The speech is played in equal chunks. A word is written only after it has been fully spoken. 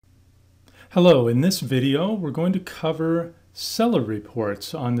Hello, in this video we're going to cover seller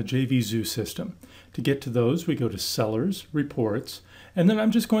reports on the JVZoo system. To get to those we go to Sellers Reports, and then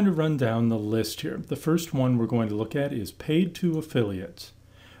I'm just going to run down the list here. The first one we're going to look at is paid to affiliates.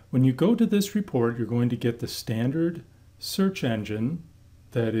 When you go to this report, you're going to get the standard search engine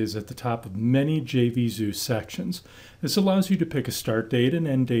that is at the top of many JVZoo sections. This allows you to pick a start date and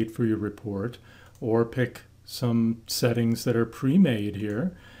end date for your report, or pick some settings that are pre-made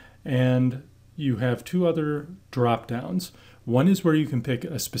here. And you have two other drop downs. One is where you can pick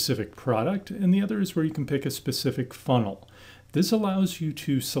a specific product, and the other is where you can pick a specific funnel. This allows you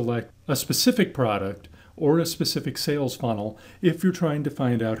to select a specific product or a specific sales funnel if you're trying to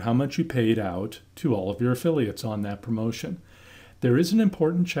find out how much you paid out to all of your affiliates on that promotion. There is an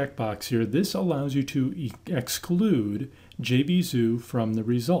important checkbox here. This allows you to exclude JVZoo from the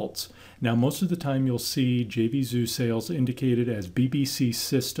results. Now, most of the time you'll see JVZoo sales indicated as BBC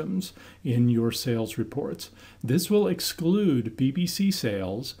systems in your sales reports. This will exclude BBC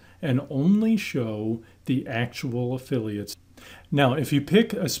sales and only show the actual affiliates. Now, if you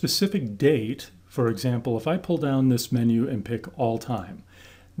pick a specific date, for example, if I pull down this menu and pick all time,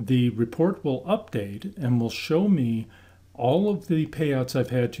 the report will update and will show me all of the payouts I've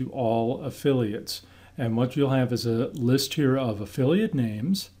had to all affiliates. And what you'll have is a list here of affiliate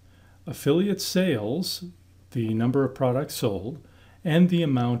names, affiliate sales, the number of products sold, and the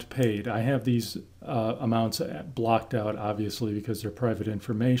amount paid. I have these amounts blocked out, obviously, because they're private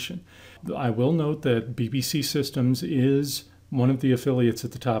information. I will note that BBC Systems is one of the affiliates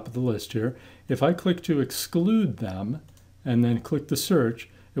at the top of the list here. If I click to exclude them and then click the search,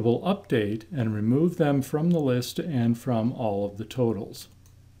 it will update and remove them from the list and from all of the totals.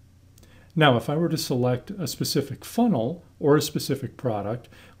 Now, if I were to select a specific funnel or a specific product,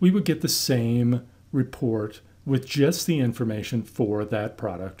 we would get the same report with just the information for that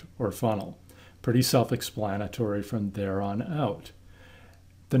product or funnel. Pretty self-explanatory from there on out.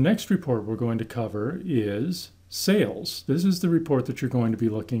 The next report we're going to cover is sales. This is the report that you're going to be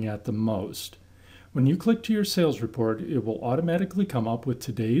looking at the most. When you click to your sales report, it will automatically come up with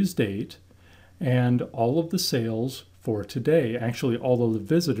today's date and all of the sales for today, actually all of the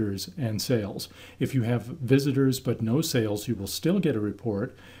visitors and sales. If you have visitors but no sales, you will still get a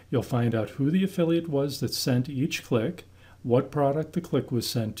report. You'll find out who the affiliate was that sent each click, what product the click was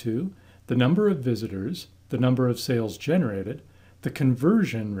sent to, the number of visitors, the number of sales generated, the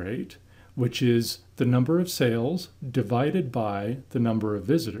conversion rate, which is the number of sales divided by the number of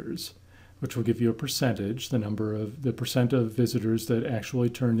visitors, which will give you a percentage, the percent of visitors that actually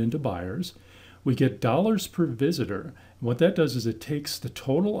turned into buyers. We get dollars per visitor. And what that does is it takes the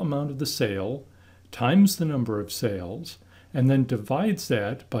total amount of the sale times the number of sales and then divides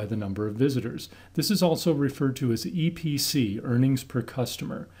that by the number of visitors. This is also referred to as EPC, earnings per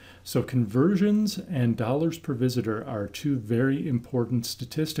customer. So conversions and dollars per visitor are two very important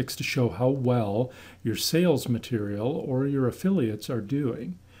statistics to show how well your sales material or your affiliates are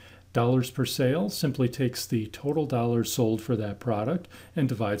doing. Dollars per sale simply takes the total dollars sold for that product and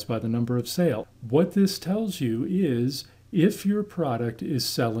divides by the number of sales. What this tells you is if your product is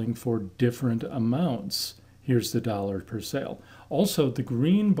selling for different amounts. Here's the dollar per sale. Also, the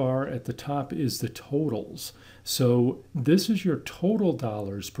green bar at the top is the totals. So this is your total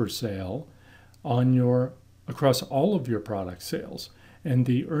dollars per sale across all of your product sales, and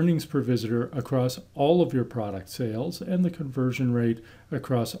the earnings per visitor across all of your product sales, and the conversion rate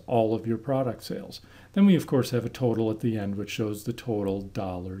across all of your product sales. Then we, of course, have a total at the end, which shows the total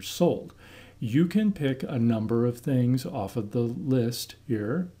dollars sold. You can pick a number of things off of the list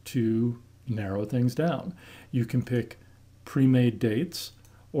here to narrow things down. You can pick pre-made dates,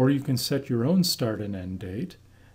 or you can set your own start and end date.